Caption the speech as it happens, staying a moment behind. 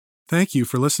Thank you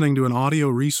for listening to an audio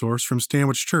resource from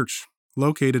Stanwich Church,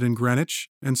 located in Greenwich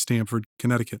and Stamford,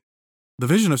 Connecticut. The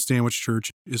vision of Stanwich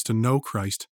Church is to know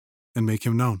Christ and make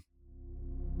him known.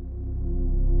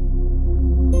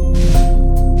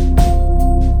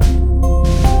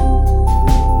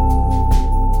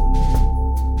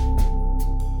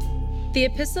 The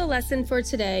epistle lesson for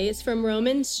today is from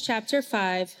Romans chapter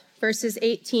 5, verses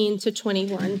 18 to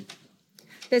 21.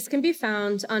 This can be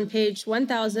found on page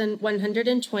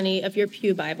 1120 of your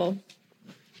Pew Bible.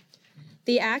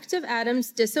 The act of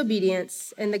Adam's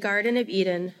disobedience in the Garden of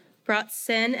Eden brought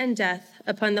sin and death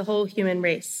upon the whole human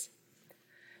race.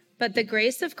 But the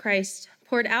grace of Christ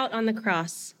poured out on the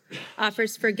cross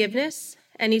offers forgiveness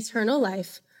and eternal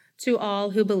life to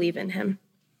all who believe in him.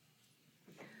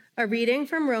 A reading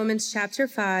from Romans chapter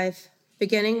 5,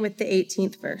 beginning with the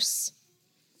 18th verse.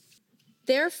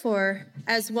 Therefore,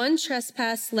 as one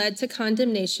trespass led to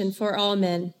condemnation for all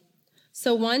men,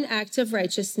 so one act of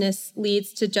righteousness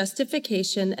leads to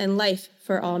justification and life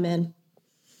for all men.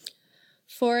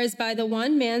 For as by the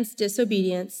one man's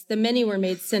disobedience the many were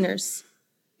made sinners,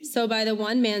 so by the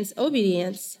one man's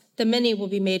obedience the many will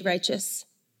be made righteous.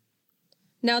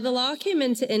 Now the law came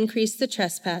in to increase the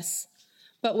trespass,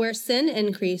 but where sin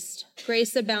increased,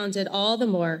 grace abounded all the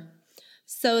more,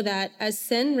 so that as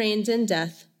sin reigned in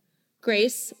death,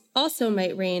 grace also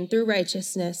might reign through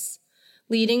righteousness,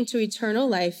 leading to eternal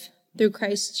life through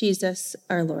Christ Jesus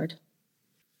our Lord.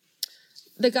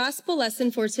 The gospel lesson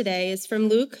for today is from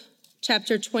Luke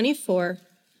chapter 24,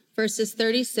 verses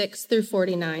 36 through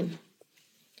 49.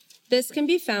 This can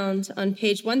be found on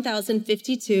page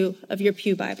 1052 of your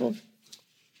Pew Bible.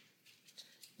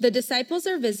 The disciples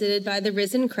are visited by the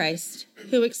risen Christ,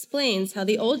 who explains how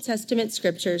the Old Testament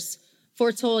scriptures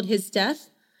foretold his death,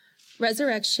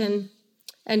 resurrection,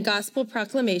 and gospel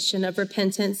proclamation of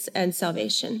repentance and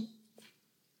salvation.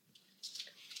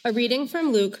 A reading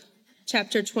from Luke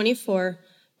chapter 24,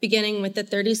 beginning with the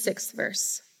 36th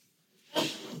verse.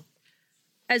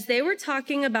 As they were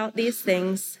talking about these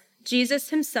things, Jesus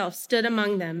himself stood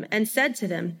among them and said to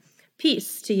them,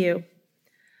 "Peace to you."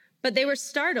 But they were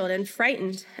startled and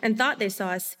frightened and thought they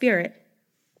saw a spirit.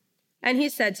 And he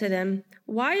said to them,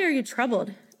 "Why are you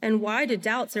troubled, and why do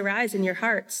doubts arise in your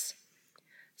hearts?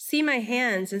 See my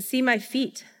hands and see my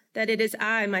feet, that it is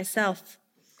I myself.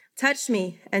 Touch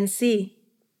me and see.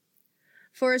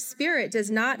 For a spirit does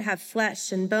not have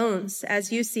flesh and bones,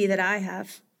 as you see that I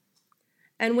have."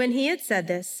 And when he had said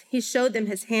this, he showed them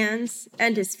his hands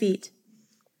and his feet.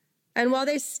 And while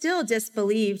they still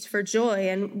disbelieved for joy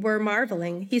and were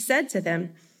marveling, he said to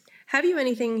them, "Have you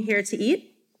anything here to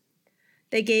eat?"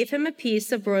 They gave him a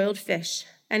piece of broiled fish,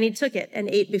 and he took it and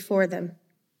ate before them.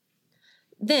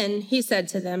 Then he said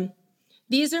to them,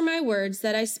 "These are my words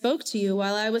that I spoke to you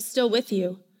while I was still with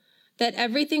you, that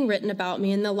everything written about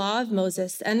me in the law of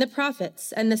Moses and the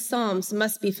prophets and the Psalms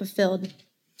must be fulfilled."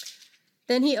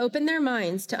 Then he opened their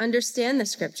minds to understand the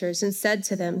scriptures and said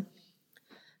to them,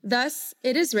 "Thus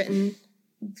it is written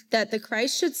that the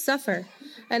Christ should suffer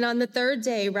and on the third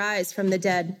day rise from the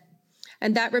dead,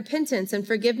 and that repentance and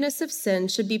forgiveness of sin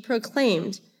should be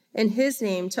proclaimed in his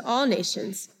name to all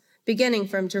nations, beginning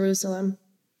from Jerusalem.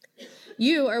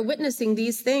 You are witnessing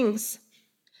these things.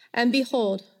 And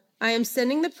behold, I am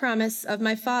sending the promise of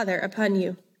my Father upon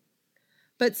you.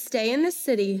 But stay in this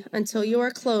city until you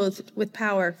are clothed with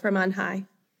power from on high."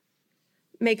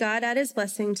 May God add his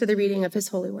blessing to the reading of his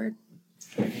holy word.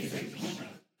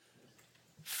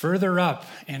 Further up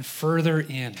and further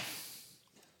in.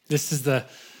 This is the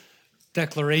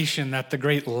declaration that the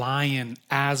great lion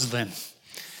Aslan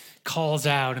calls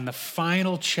out in the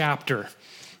final chapter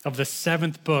of the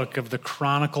 7th book of the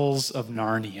Chronicles of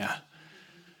Narnia.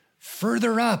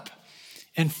 Further up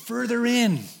and further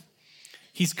in.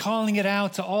 He's calling it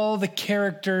out to all the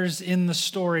characters in the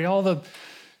story, all the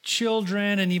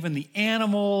children and even the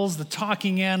animals, the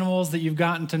talking animals that you've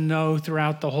gotten to know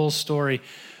throughout the whole story.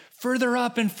 Further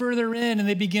up and further in, and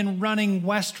they begin running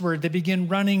westward. They begin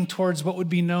running towards what would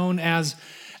be known as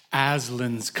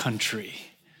Aslan's country.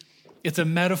 It's a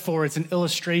metaphor, it's an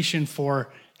illustration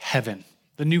for heaven,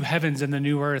 the new heavens and the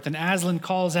new earth. And Aslan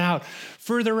calls out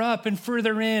further up and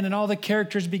further in, and all the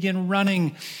characters begin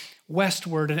running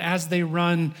westward. And as they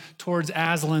run towards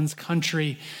Aslan's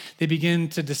country, they begin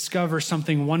to discover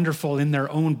something wonderful in their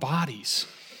own bodies.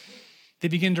 They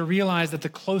begin to realize that the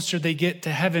closer they get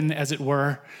to heaven, as it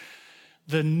were,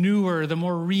 the newer, the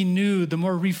more renewed, the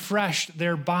more refreshed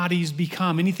their bodies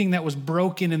become. Anything that was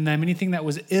broken in them, anything that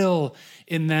was ill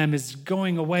in them is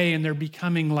going away, and they're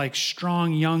becoming like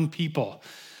strong young people.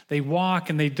 They walk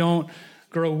and they don't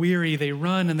grow weary. They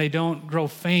run and they don't grow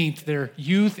faint. Their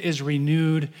youth is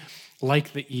renewed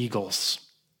like the eagles.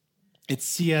 It's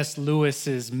C.S.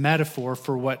 Lewis's metaphor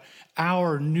for what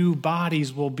our new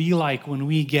bodies will be like when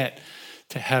we get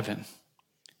to heaven.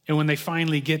 And when they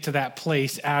finally get to that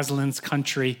place, Aslan's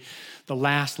country, the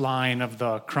last line of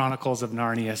the Chronicles of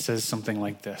Narnia says something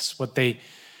like this. What they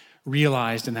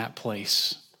realized in that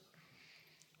place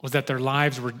was that their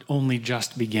lives were only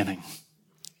just beginning.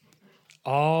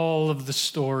 All of the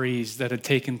stories that had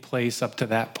taken place up to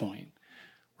that point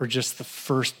were just the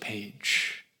first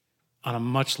page on a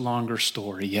much longer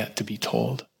story yet to be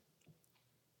told.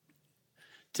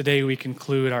 Today we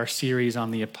conclude our series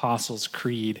on the Apostles'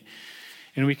 Creed,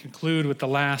 and we conclude with the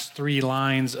last 3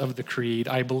 lines of the Creed.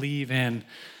 I believe in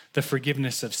the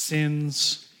forgiveness of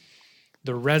sins,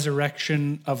 the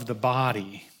resurrection of the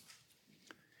body,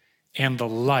 and the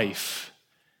life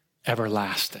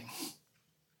everlasting.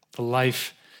 The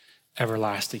life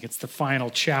everlasting. It's the final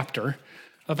chapter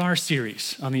of our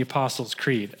series on the Apostles'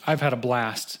 Creed. I've had a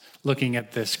blast looking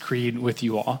at this creed with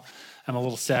you all. I'm a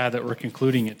little sad that we're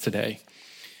concluding it today.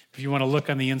 If you want to look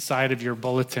on the inside of your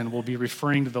bulletin, we'll be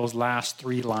referring to those last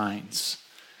 3 lines.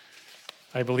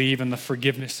 I believe in the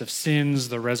forgiveness of sins,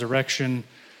 the resurrection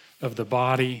of the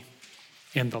body,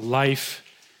 and the life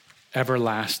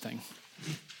everlasting.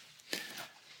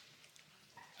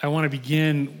 I want to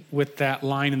begin with that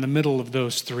line in the middle of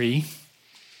those 3,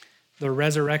 the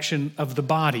resurrection of the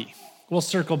body. We'll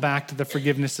circle back to the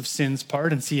forgiveness of sins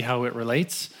part and see how it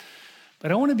relates.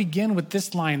 But I want to begin with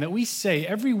this line that we say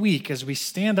every week as we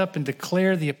stand up and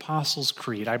declare the Apostles'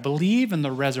 Creed. I believe in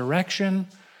the resurrection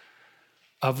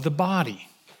of the body.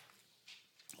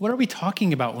 What are we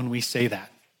talking about when we say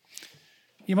that?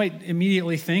 You might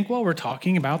immediately think, well, we're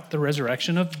talking about the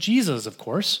resurrection of Jesus, of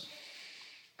course.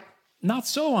 Not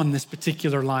so on this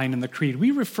particular line in the Creed.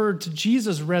 We referred to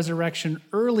Jesus' resurrection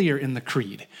earlier in the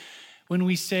Creed. When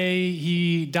we say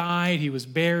he died, he was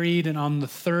buried, and on the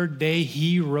 3rd day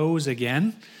he rose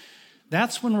again,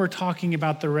 that's when we're talking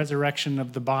about the resurrection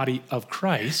of the body of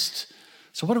Christ.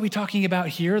 So what are we talking about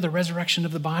here, the resurrection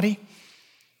of the body?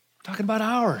 We're talking about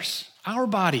ours. Our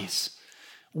bodies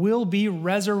will be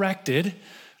resurrected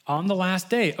on the last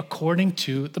day, according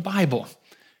to the Bible.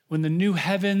 When the new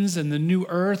heavens and the new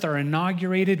earth are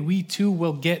inaugurated, we too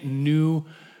will get new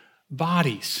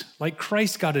bodies, like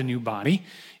Christ got a new body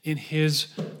in his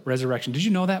resurrection. Did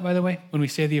you know that, by the way? When we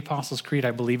say the Apostles' Creed,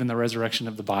 I believe in the resurrection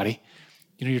of the body.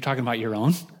 You know, you're talking about your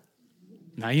own.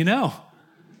 Now you know.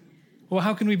 Well,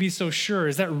 how can we be so sure?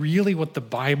 Is that really what the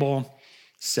Bible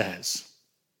says?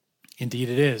 Indeed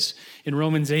it is. In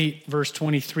Romans 8, verse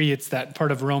 23, it's that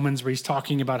part of Romans where he's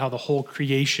talking about how the whole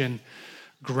creation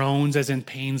groans as in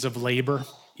pains of labor,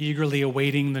 eagerly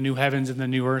awaiting the new heavens and the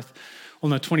new earth.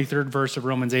 Well, in the 23rd verse of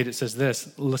Romans 8, it says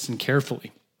this, listen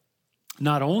carefully.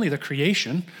 Not only the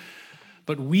creation,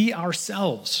 but we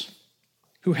ourselves,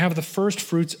 who have the first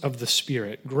fruits of the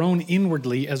Spirit, groan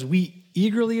inwardly as we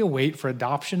eagerly await for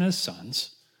adoption as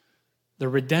sons, the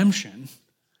redemption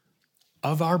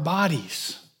of our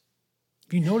bodies.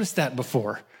 Have you noticed that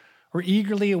before? We're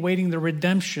eagerly awaiting the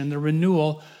redemption, the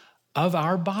renewal of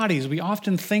our bodies. We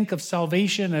often think of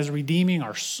salvation as redeeming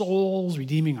our souls,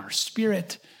 redeeming our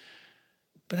spirit.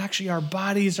 But actually, our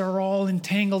bodies are all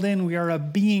entangled in. We are a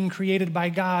being created by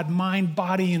God, mind,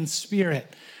 body, and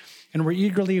spirit. And we're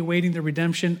eagerly awaiting the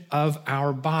redemption of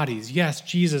our bodies. Yes,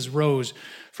 Jesus rose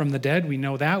from the dead. We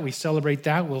know that. We celebrate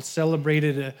that. We'll celebrate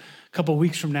it a couple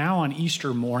weeks from now on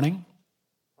Easter morning.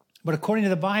 But according to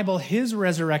the Bible, his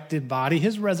resurrected body,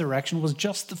 his resurrection was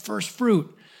just the first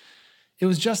fruit. It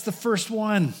was just the first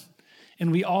one.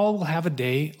 And we all will have a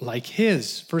day like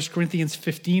his. 1 Corinthians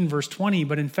 15, verse 20.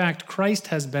 But in fact, Christ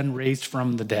has been raised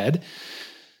from the dead,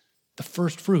 the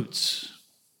first fruits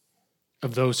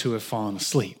of those who have fallen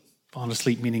asleep. Fallen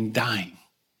asleep meaning dying.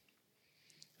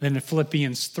 Then in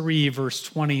Philippians 3, verse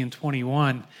 20 and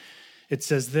 21, it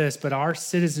says this, but our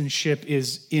citizenship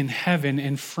is in heaven,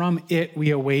 and from it we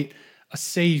await a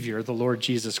Savior, the Lord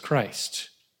Jesus Christ,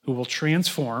 who will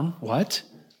transform, what?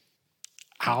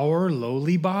 Our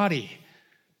lowly body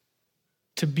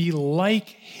to be like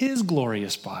his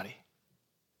glorious body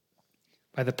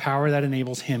by the power that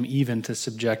enables him even to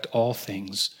subject all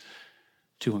things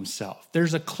to himself.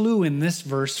 There's a clue in this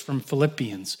verse from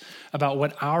Philippians about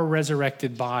what our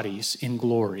resurrected bodies in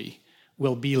glory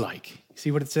will be like.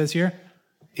 See what it says here?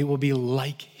 It will be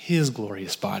like his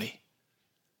glorious body.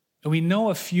 And we know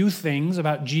a few things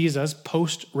about Jesus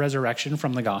post-resurrection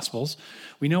from the Gospels.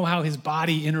 We know how his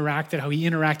body interacted, how he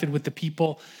interacted with the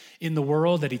people in the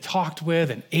world that he talked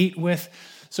with and ate with.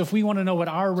 So if we want to know what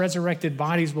our resurrected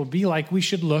bodies will be like, we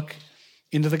should look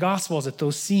into the Gospels at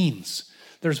those scenes.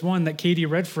 There's one that Katie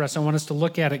read for us. I want us to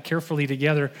look at it carefully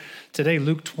together today,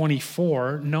 Luke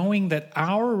 24, knowing that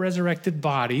our resurrected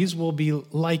bodies will be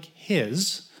like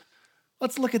his.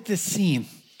 Let's look at this scene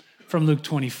from Luke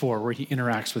 24 where he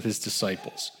interacts with his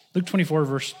disciples. Luke 24,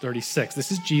 verse 36.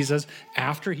 This is Jesus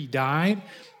after he died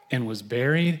and was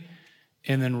buried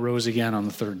and then rose again on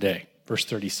the third day. Verse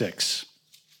 36.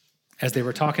 As they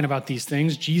were talking about these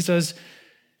things, Jesus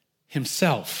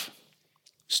himself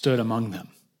stood among them.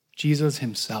 Jesus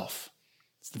himself.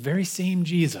 It's the very same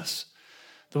Jesus,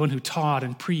 the one who taught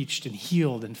and preached and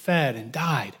healed and fed and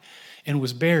died and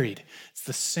was buried. It's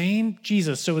the same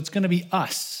Jesus, so it's going to be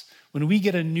us. When we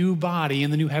get a new body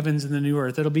in the new heavens and the new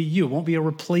earth, it'll be you. It won't be a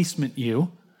replacement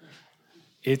you.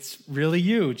 It's really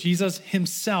you. Jesus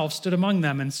himself stood among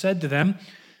them and said to them,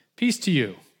 "Peace to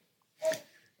you."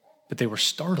 But they were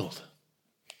startled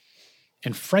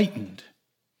and frightened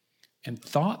and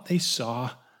thought they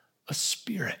saw a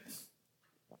spirit.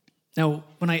 Now,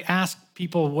 when I ask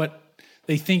people what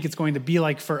they think it's going to be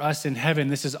like for us in heaven,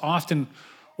 this is often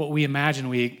what we imagine.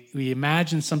 We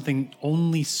imagine something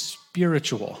only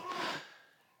spiritual.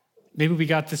 Maybe we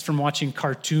got this from watching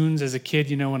cartoons as a kid,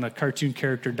 when a cartoon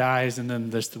character dies and then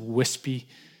there's the wispy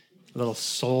little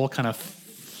soul kind of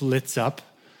flits up,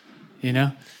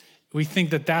 We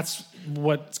think that that's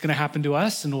what's going to happen to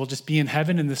us and we'll just be in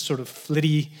heaven in this sort of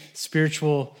flitty,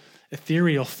 spiritual,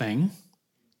 ethereal thing.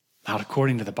 Not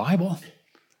according to the Bible.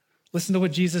 Listen to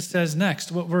what Jesus says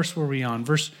next. What verse were we on?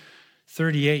 Verse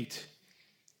 38.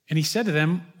 And he said to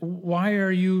them, "Why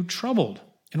are you troubled?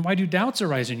 And why do doubts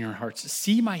arise in your hearts?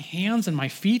 See my hands and my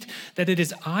feet, that it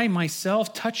is I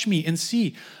myself. Touch me and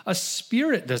see. A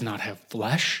spirit does not have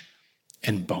flesh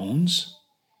and bones,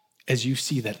 as you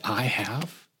see that I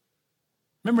have."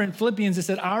 Remember in Philippians, it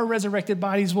said our resurrected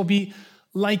bodies will be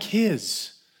like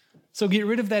his. So get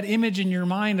rid of that image in your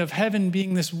mind of heaven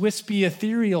being this wispy,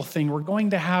 ethereal thing. We're going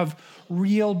to have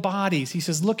real bodies. He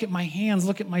says, look at my hands,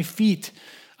 look at my feet.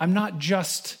 I'm not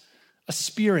just a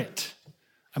spirit.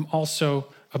 I'm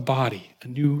also a body, a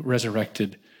new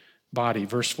resurrected body.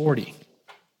 Verse 40.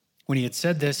 When he had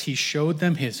said this, he showed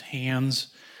them his hands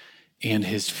and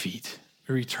his feet.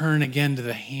 We return again to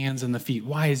the hands and the feet.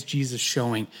 Why is Jesus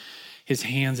showing his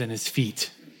hands and his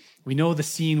feet? We know the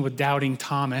scene with doubting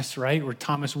Thomas, right? Where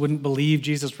Thomas wouldn't believe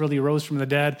Jesus really rose from the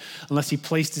dead unless he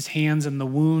placed his hands in the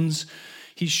wounds.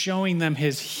 He's showing them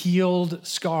his healed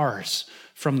scars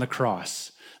from the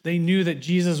cross. They knew that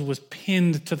Jesus was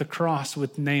pinned to the cross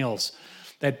with nails.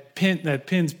 That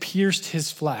pins pierced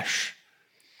his flesh.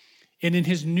 And in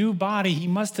his new body, he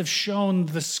must have shown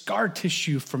the scar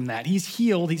tissue from that. He's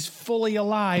healed. He's fully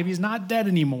alive. He's not dead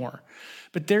anymore.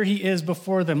 But there he is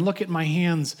before them. Look at my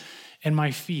hands and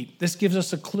my feet. This gives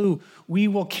us a clue. We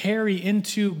will carry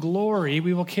into glory,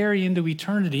 we will carry into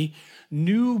eternity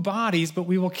new bodies, but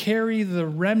we will carry the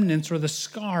remnants or the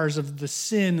scars of the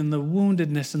sin and the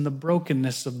woundedness and the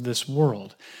brokenness of this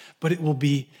world. But it will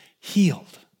be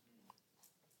healed.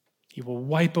 He will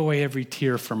wipe away every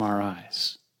tear from our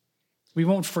eyes. We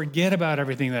won't forget about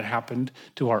everything that happened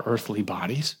to our earthly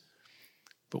bodies,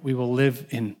 but we will live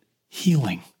in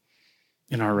healing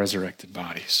in our resurrected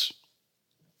bodies.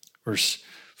 Verse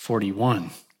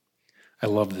 41, I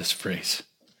love this phrase.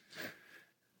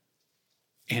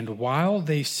 And while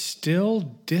they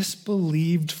still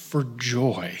disbelieved for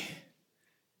joy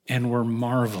and were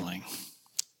marveling,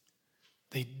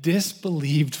 they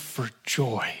disbelieved for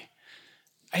joy.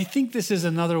 I think this is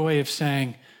another way of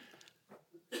saying,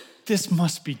 this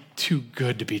must be too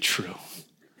good to be true.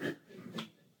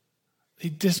 They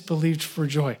disbelieved for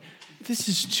joy. This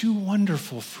is too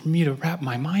wonderful for me to wrap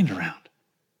my mind around.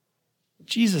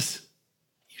 Jesus,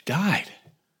 you died.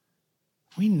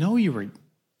 We know you were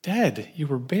dead. You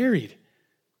were buried.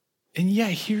 And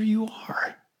yet here you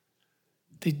are.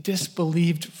 They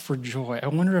disbelieved for joy. I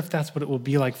wonder if that's what it will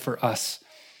be like for us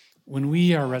when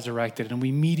we are resurrected and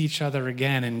we meet each other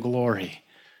again in glory.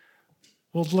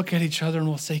 We'll look at each other and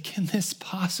we'll say, can this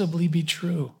possibly be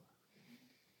true?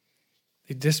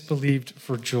 They disbelieved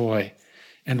for joy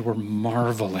and were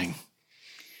marveling.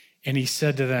 And he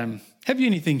said to them, have you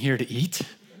anything here to eat?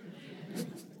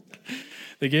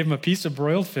 They gave him a piece of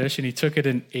broiled fish and he took it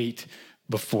and ate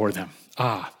before them.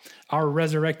 Our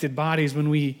resurrected bodies when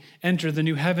we enter the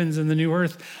new heavens and the new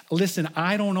earth. Listen,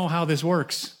 I don't know how this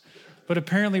works, but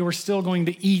apparently we're still going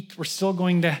to eat. We're still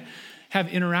going to have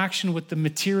interaction with the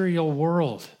material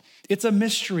world. It's a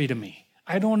mystery to me.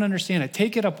 I don't understand it.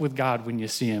 Take it up with God when you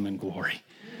see him in glory.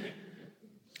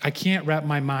 I can't wrap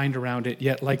my mind around it,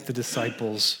 yet like the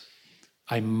disciples,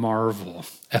 I marvel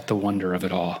at the wonder of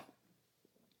it all.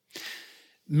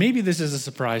 Maybe this is a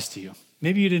surprise to you.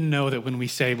 Maybe you didn't know that when we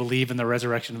say believe in the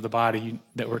resurrection of the body,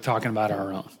 that we're talking about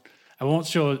our own. I won't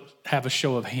have a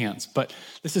show of hands, but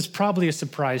this is probably a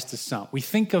surprise to some. We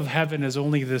think of heaven as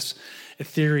only this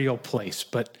ethereal place,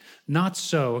 but not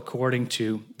so according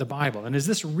to the Bible. And is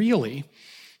this really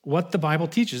what the Bible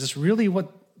teaches? Is this really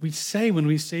what we say when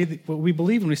we say what we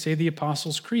believe when we say the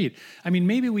Apostles' Creed? I mean,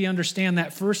 maybe we understand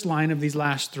that first line of these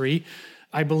last three,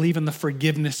 I believe in the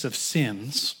forgiveness of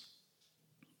sins.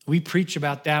 We preach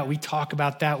about that, we talk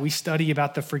about that, we study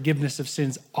about the forgiveness of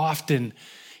sins often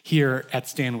here at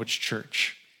Stanwich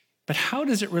Church. But how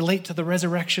does it relate to the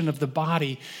resurrection of the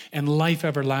body and life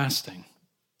everlasting?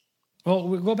 Well,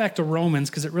 we'll go back to Romans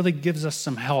because it really gives us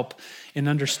some help in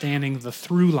understanding the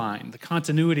through line, the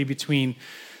continuity between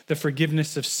the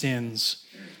forgiveness of sins,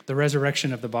 the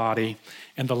resurrection of the body,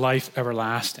 and the life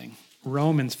everlasting.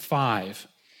 Romans 5,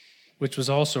 which was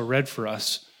also read for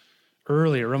us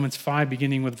earlier, Romans 5,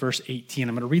 beginning with verse 18.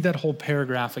 I'm going to read that whole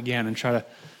paragraph again and try to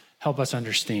help us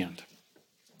understand.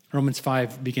 Romans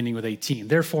 5, beginning with 18.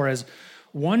 Therefore, as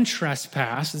one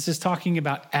trespass, this is talking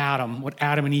about Adam, what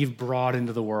Adam and Eve brought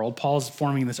into the world. Paul's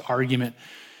forming this argument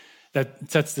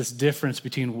that sets this difference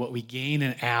between what we gain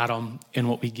in Adam and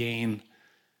what we gain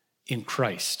in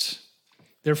Christ.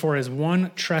 Therefore, as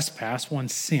one trespass, one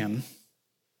sin,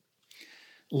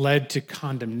 led to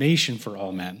condemnation for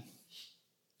all men,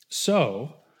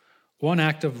 so one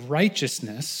act of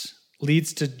righteousness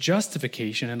leads to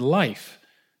justification and life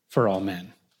for all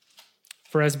men.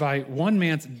 For as by one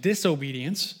man's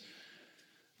disobedience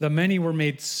the many were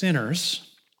made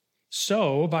sinners,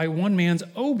 so by one man's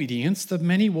obedience the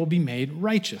many will be made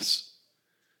righteous.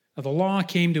 Now, the law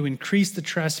came to increase the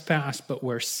trespass, but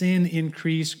where sin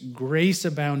increased, grace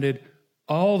abounded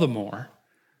all the more.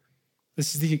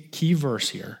 This is the key verse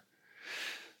here.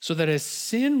 So that as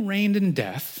sin reigned in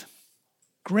death,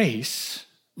 grace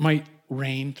might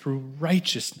reign through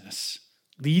righteousness,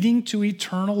 leading to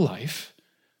eternal life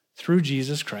through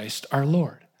Jesus Christ our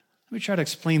Lord. Let me try to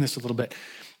explain this a little bit.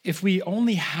 If we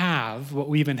only have what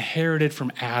we've inherited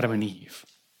from Adam and Eve,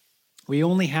 we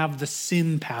only have the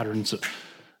sin patterns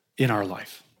in our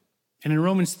life. And in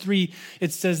Romans 3,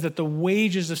 it says that the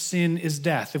wages of sin is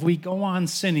death. If we go on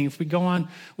sinning, if we go on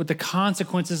with the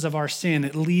consequences of our sin,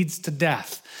 it leads to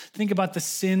death. Think about the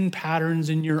sin patterns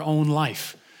in your own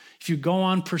life. If you go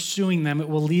on pursuing them, it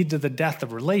will lead to the death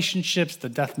of relationships, the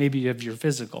death maybe of your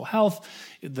physical health,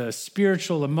 the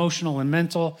spiritual, emotional, and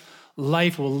mental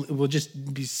life will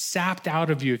just be sapped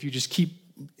out of you if you just keep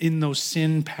in those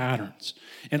sin patterns.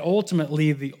 And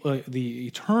ultimately, the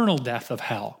eternal death of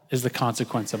hell is the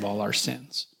consequence of all our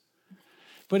sins.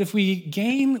 But if we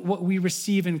gain what we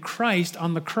receive in Christ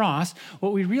on the cross,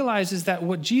 what we realize is that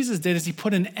what Jesus did is he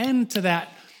put an end to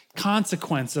that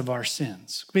consequence of our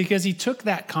sins, because he took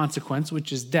that consequence,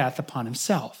 which is death, upon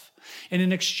himself. And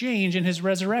in exchange, in his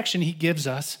resurrection, he gives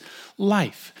us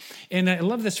life. And I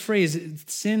love this phrase,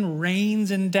 sin reigns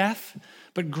in death,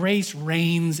 but grace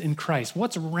reigns in Christ.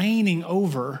 What's reigning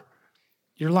over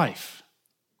your life?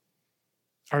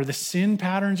 Are the sin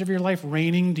patterns of your life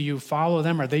reigning? Do you follow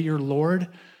them? Are they your Lord?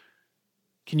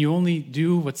 Can you only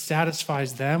do what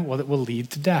satisfies them? Well, it will lead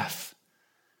to death.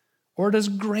 Or does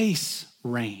grace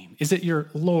reign? Is it your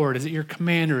Lord? Is it your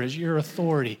commander? Is it your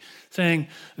authority? Saying,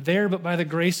 there, but by the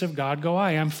grace of God go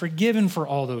I. I'm forgiven for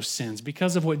all those sins.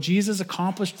 Because of what Jesus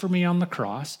accomplished for me on the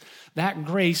cross, that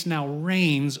grace now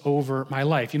reigns over my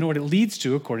life. You know what it leads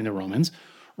to, according to Romans?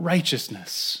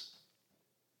 Righteousness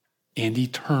and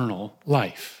eternal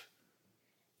life.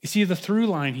 You see the through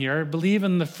line here. Believe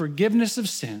in the forgiveness of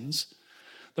sins,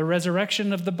 the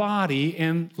resurrection of the body,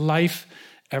 and life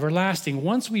everlasting.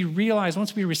 Once we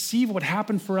receive what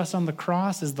happened for us on the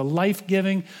cross as the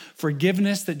life-giving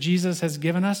forgiveness that Jesus has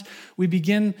given us, we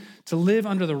begin to live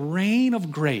under the reign of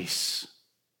grace,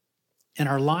 and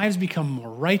our lives become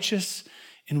more righteous,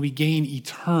 and we gain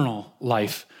eternal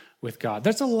life with God.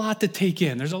 That's a lot to take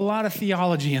in. There's a lot of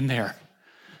theology in there.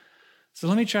 So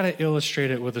let me try to illustrate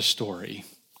it with a story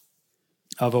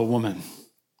of a woman.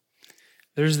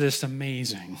 There's this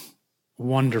amazing,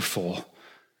 wonderful,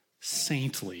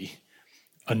 saintly,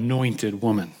 anointed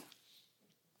woman.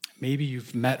 Maybe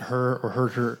you've met her or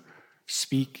heard her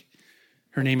speak.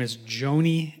 Her name is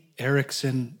Joni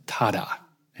Eareckson Tada.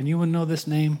 Anyone know this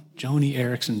name? Joni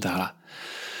Eareckson Tada.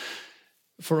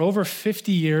 For over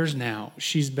 50 years now,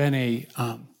 she's been a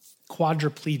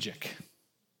quadriplegic.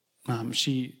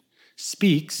 She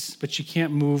speaks, but she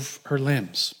can't move her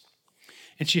limbs.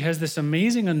 And she has this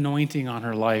amazing anointing on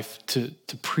her life to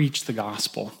preach the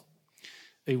gospel.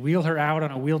 They wheel her out on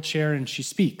a wheelchair and she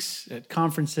speaks at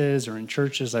conferences or in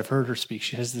churches. I've heard her speak.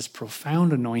 She has this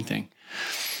profound anointing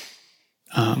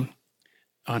on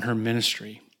on her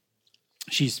ministry.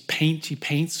 She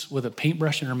paints with a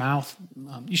paintbrush in her mouth.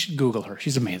 You should Google her.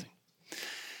 She's amazing.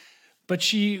 But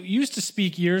she used to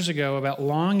speak years ago about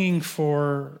longing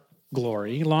for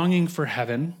glory, longing for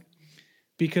heaven,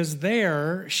 because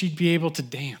there she'd be able to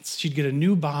dance. She'd get a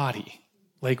new body,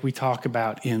 like we talk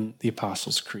about in the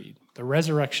Apostles' Creed, the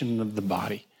resurrection of the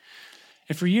body.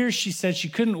 And for years she said she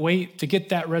couldn't wait to get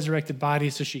that resurrected body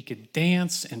so she could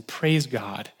dance and praise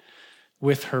God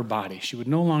with her body. She would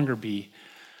no longer be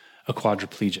a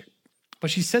quadriplegic.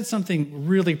 But she said something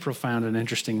really profound and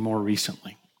interesting more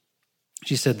recently.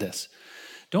 She said this: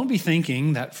 don't be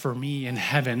thinking that for me in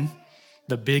heaven,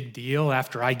 the big deal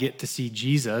after I get to see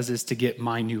Jesus is to get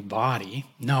my new body.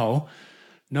 No,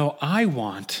 I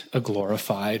want a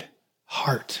glorified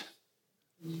heart.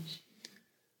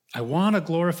 I want a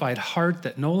glorified heart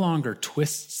that no longer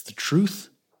twists the truth,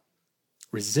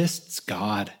 resists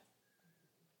God,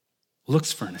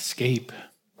 looks for an escape,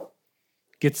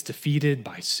 gets defeated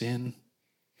by sin,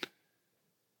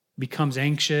 becomes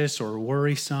anxious or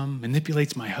worrisome,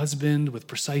 manipulates my husband with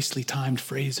precisely timed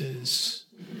phrases.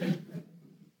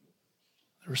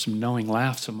 There were some knowing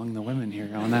laughs among the women here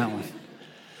on that one.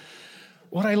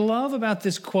 What I love about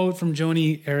this quote from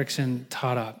Joni Eareckson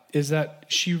Tada is that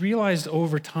she realized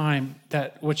over time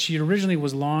that what she originally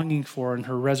was longing for in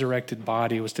her resurrected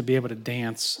body was to be able to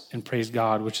dance and praise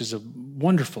God, which is a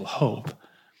wonderful hope.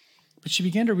 But she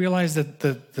began to realize that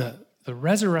the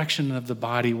resurrection of the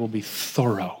body will be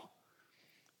thorough.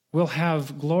 We'll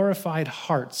have glorified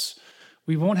hearts.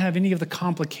 We won't have any of the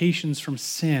complications from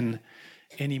sin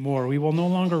anymore. We will no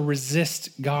longer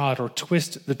resist God or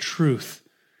twist the truth.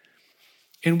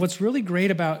 And what's really great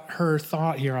about her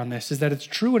thought here on this is that it's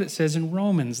true what it says in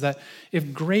Romans, that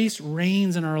if grace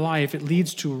reigns in our life, it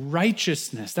leads to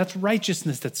righteousness. That's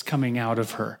righteousness that's coming out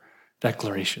of her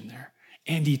declaration there,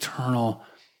 and eternal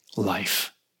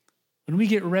life. When we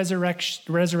get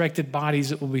resurrected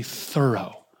bodies, it will be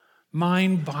thorough,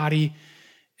 mind, body,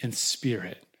 and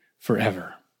spirit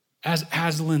forever. As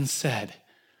Aslan said,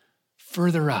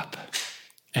 further up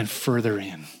and further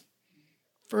in.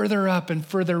 Further up and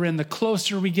further in. The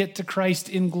closer we get to Christ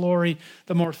in glory,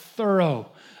 the more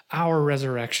thorough our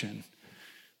resurrection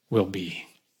will be.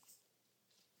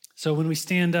 So when we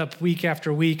stand up week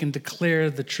after week and declare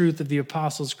the truth of the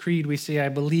Apostles' Creed, we say, I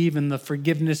believe in the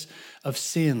forgiveness of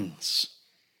sins,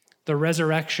 the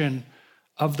resurrection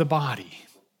of the body,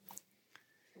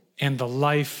 and the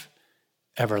life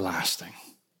everlasting.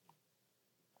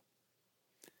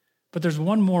 But there's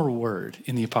one more word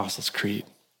in the Apostles' Creed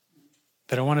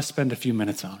that I want to spend a few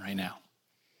minutes on right now.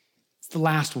 It's the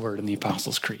last word in the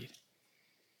Apostles' Creed.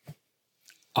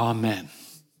 Amen.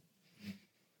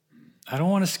 I don't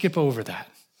want to skip over that.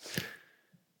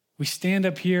 We stand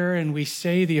up here and we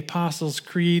say the Apostles'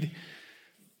 Creed.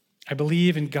 I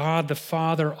believe in God, the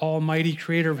Father, Almighty,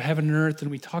 creator of heaven and earth. And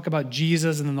we talk about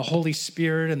Jesus and then the Holy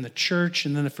Spirit and the church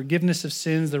and then the forgiveness of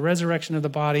sins, the resurrection of the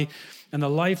body, and the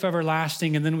life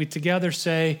everlasting. And then we together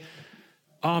say,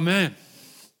 Amen.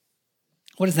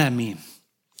 What does that mean?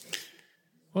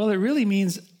 Well, it really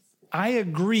means I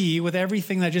agree with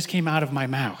everything that just came out of my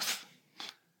mouth.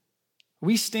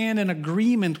 We stand in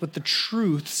agreement with the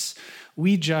truths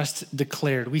we just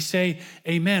declared. We say,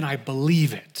 Amen, I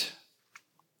believe it.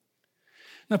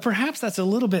 Now, perhaps that's a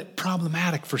little bit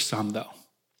problematic for some, though,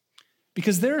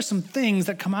 because there are some things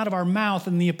that come out of our mouth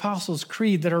in the Apostles'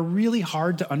 Creed that are really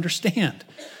hard to understand.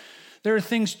 There are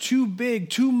things too big,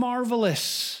 too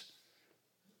marvelous,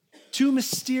 too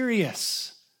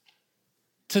mysterious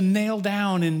to nail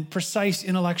down in precise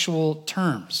intellectual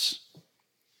terms.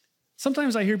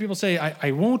 Sometimes I hear people say,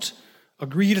 I won't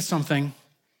agree to something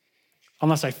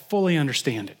unless I fully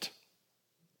understand it.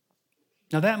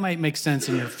 Now, that might make sense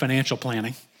in your financial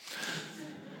planning,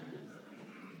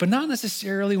 but not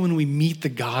necessarily when we meet the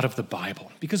God of the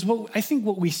Bible. Because I think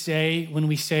what we say when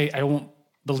we say, I won't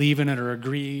believe in it or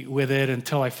agree with it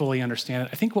until I fully understand it,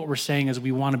 I think what we're saying is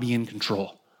we want to be in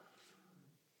control.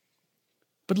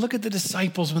 But look at the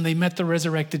disciples when they met the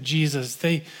resurrected Jesus.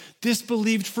 They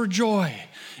disbelieved for joy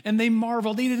and they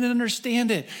marveled. They didn't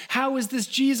understand it. How is this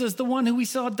Jesus, the one who we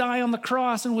saw die on the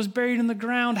cross and was buried in the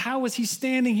ground? How is he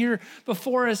standing here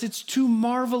before us? It's too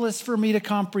marvelous for me to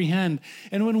comprehend.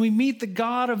 And when we meet the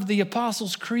God of the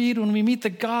Apostles' Creed, when we meet the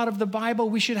God of the Bible,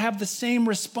 we should have the same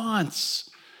response.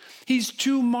 He's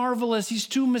too marvelous. He's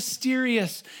too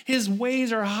mysterious. His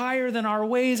ways are higher than our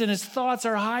ways, and his thoughts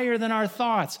are higher than our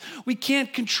thoughts. We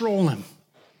can't control him.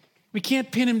 We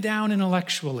can't pin him down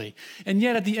intellectually. And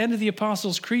yet at the end of the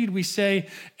Apostles' Creed, we say,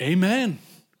 Amen.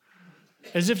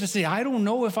 As if to say, I don't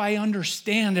know if I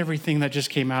understand everything that just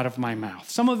came out of my mouth.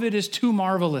 Some of it is too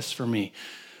marvelous for me.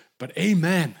 but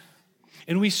amen.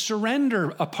 And we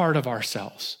surrender a part of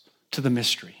ourselves to the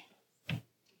mystery. I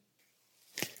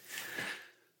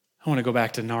want to go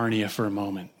back to Narnia for a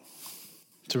moment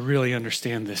to really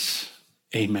understand this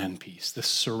amen piece, this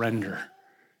surrender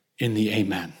in the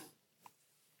amen.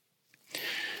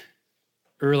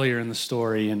 Earlier in the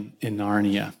story in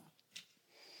Narnia,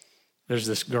 there's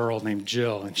this girl named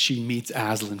Jill, and she meets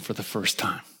Aslan for the first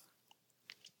time.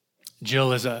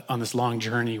 Jill is on this long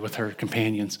journey with her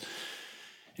companions,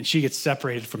 and she gets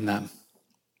separated from them.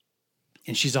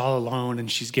 And she's all alone, and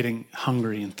she's getting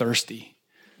hungry and thirsty,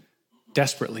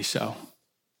 desperately so.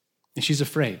 And she's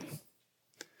afraid.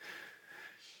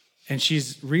 And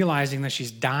she's realizing that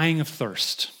she's dying of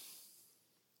thirst.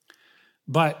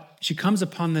 But she comes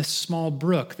upon this small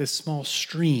brook, this small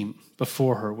stream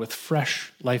before her with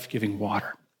fresh, life-giving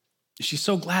water. She's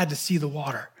so glad to see the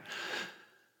water.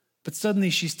 But suddenly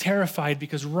she's terrified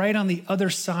because right on the other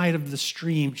side of the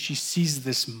stream, she sees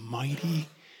this mighty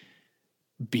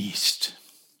beast,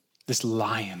 this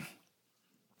lion.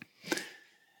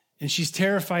 And she's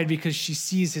terrified because she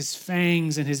sees his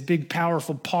fangs and his big,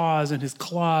 powerful paws and his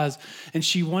claws. And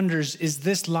she wonders, is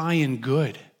this lion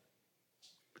good?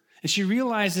 And she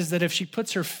realizes that if she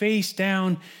puts her face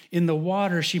down in the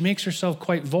water, she makes herself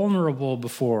quite vulnerable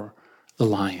before the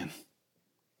lion.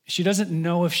 She doesn't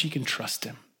know if she can trust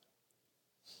him.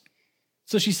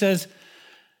 So she says,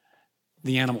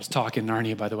 the animals talk in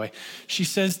Narnia, by the way. She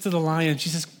says to the lion, she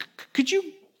says, could you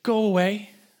go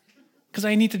away? Because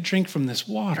I need to drink from this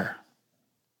water.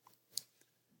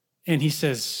 And he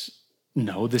says,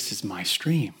 no, this is my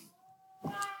stream.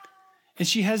 And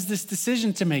she has this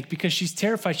decision to make because she's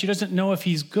terrified. She doesn't know if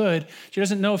he's good. She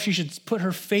doesn't know if she should put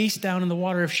her face down in the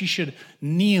water, if she should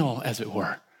kneel, as it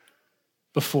were,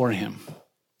 before him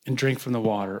and drink from the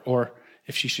water, or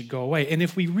if she should go away. And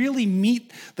if we really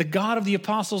meet the God of the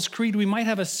Apostles' Creed, we might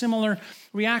have a similar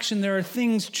reaction. There are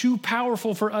things too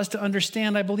powerful for us to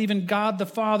understand. I believe in God the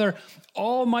Father,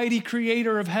 almighty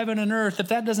creator of heaven and earth. If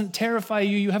that doesn't terrify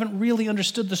you, you haven't really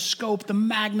understood the scope, the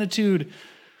magnitude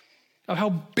of how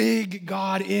big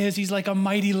God is. He's like a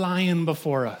mighty lion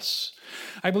before us.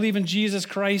 I believe in Jesus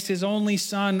Christ, his only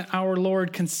Son, our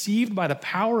Lord, conceived by the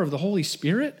power of the Holy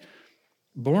Spirit,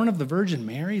 born of the Virgin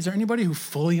Mary. Is there anybody who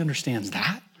fully understands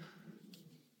that?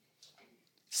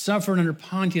 Suffered under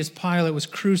Pontius Pilate, was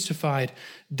crucified,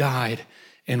 died,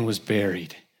 and was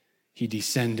buried. He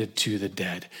descended to the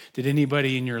dead. Did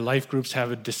anybody in your life groups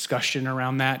have a discussion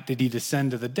around that? Did he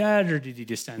descend to the dead or did he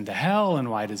descend to hell,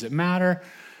 and why does it matter?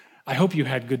 I hope you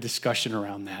had good discussion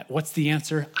around that. What's the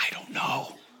answer? I don't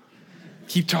know.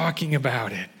 Keep talking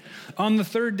about it. On the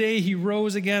third day, he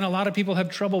rose again. A lot of people have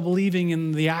trouble believing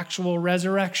in the actual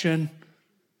resurrection.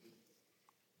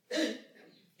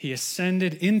 He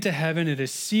ascended into heaven. It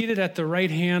is seated at the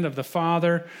right hand of the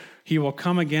Father. He will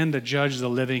come again to judge the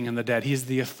living and the dead. He is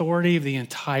the authority of the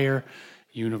entire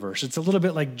universe. It's a little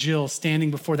bit like Jill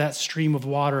standing before that stream of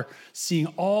water, seeing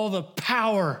all the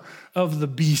power of the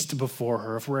beast before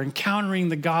her. If we're encountering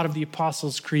the God of the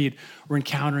Apostles' Creed, we're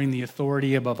encountering the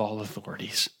authority above all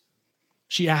authorities.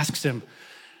 She asks him,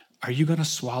 are you going to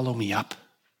swallow me up?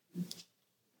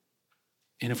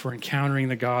 And if we're encountering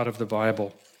the God of the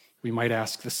Bible, we might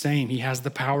ask the same. He has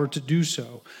the power to do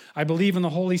so. I believe in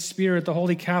the Holy Spirit, the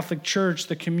Holy Catholic Church,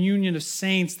 the communion of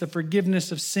saints, the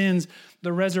forgiveness of sins,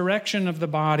 the resurrection of the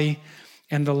body,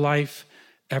 and the life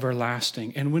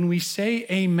everlasting. And when we say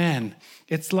amen,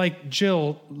 it's like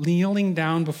Jill kneeling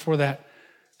down before that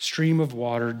stream of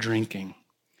water drinking.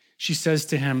 She says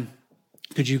to him,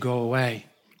 could you go away?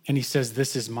 And he says,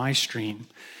 this is my stream.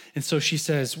 And so she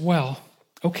says, well,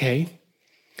 okay,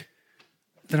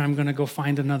 then I'm going to go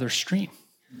find another stream.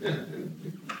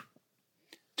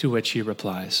 To which he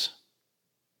replies,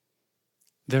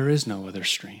 there is no other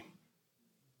stream.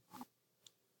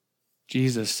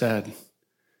 Jesus said,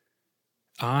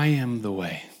 I am the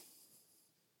way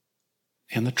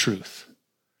and the truth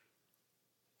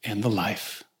and the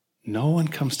life. No one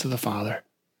comes to the Father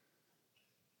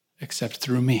except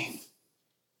through me.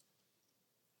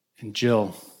 And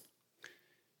Jill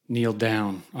kneeled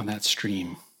down on that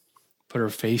stream, put her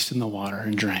face in the water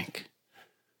and drank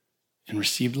and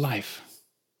received life.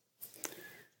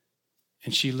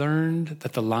 And she learned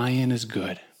that the lion is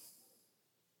good,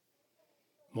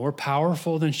 more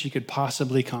powerful than she could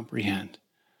possibly comprehend,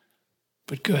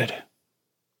 but good.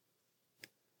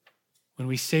 When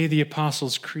we say the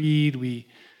Apostles' Creed, we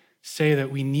say that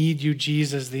we need you,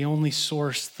 Jesus, the only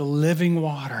source, the living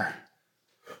water.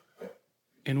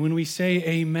 And when we say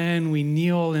amen, we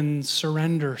kneel in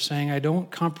surrender, saying, I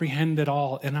don't comprehend it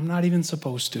all, and I'm not even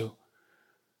supposed to.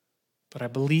 But I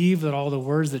believe that all the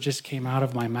words that just came out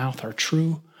of my mouth are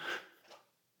true,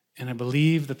 And I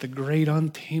believe that the great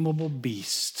untamable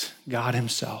beast, God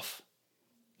himself,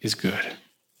 is good.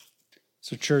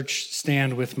 So church,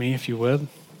 stand with me if you would.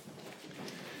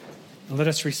 And let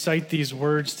us recite these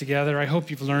words together. I hope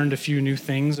you've learned a few new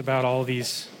things about all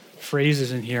these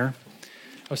phrases in here.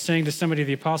 I was saying to somebody,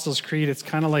 the Apostles' Creed, it's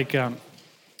kind of like a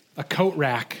coat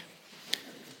rack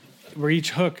where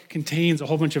each hook contains a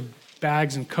whole bunch of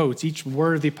bags and coats. Each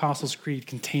word of the Apostles' Creed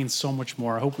contains so much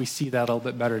more. I hope we see that a little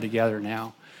bit better together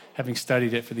now, having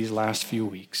studied it for these last few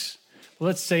weeks. Well,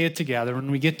 let's say it together.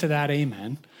 When we get to that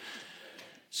amen,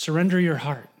 surrender your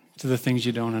heart to the things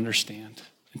you don't understand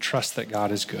and trust that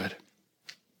God is good.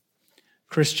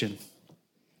 Christian,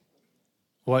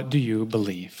 what do you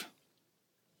believe?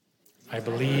 I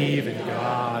believe in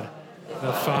God,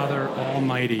 the Father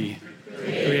Almighty,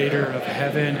 creator of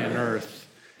heaven and earth.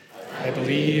 I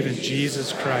believe in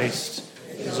Jesus Christ,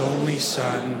 his only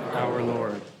Son, our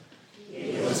Lord.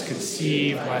 He was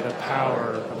conceived by the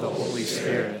power of the Holy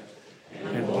Spirit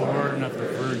and born of the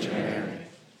Virgin Mary.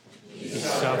 He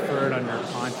suffered under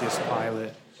Pontius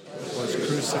Pilate, was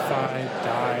crucified,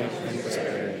 died, and was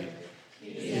buried.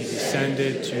 He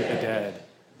descended to the dead.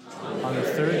 On the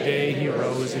third day he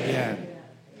rose again.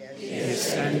 He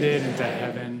ascended into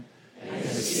heaven and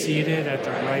is seated at the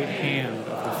right hand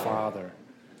of the Father.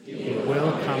 He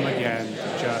will come again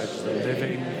to judge the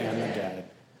living and the dead.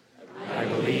 I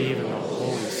believe in the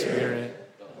Holy Spirit,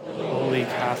 the Holy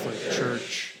Catholic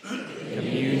Church,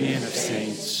 communion of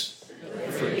saints,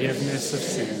 forgiveness of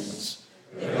sins,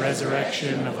 the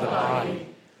resurrection of the body,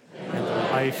 and the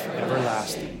life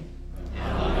everlasting.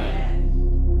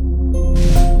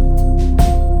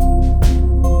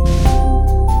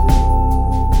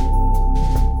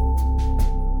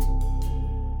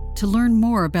 To learn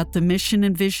more about the mission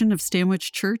and vision of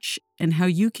Stanwich Church and how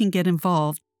you can get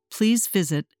involved, please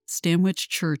visit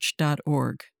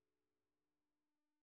stanwichchurch.org.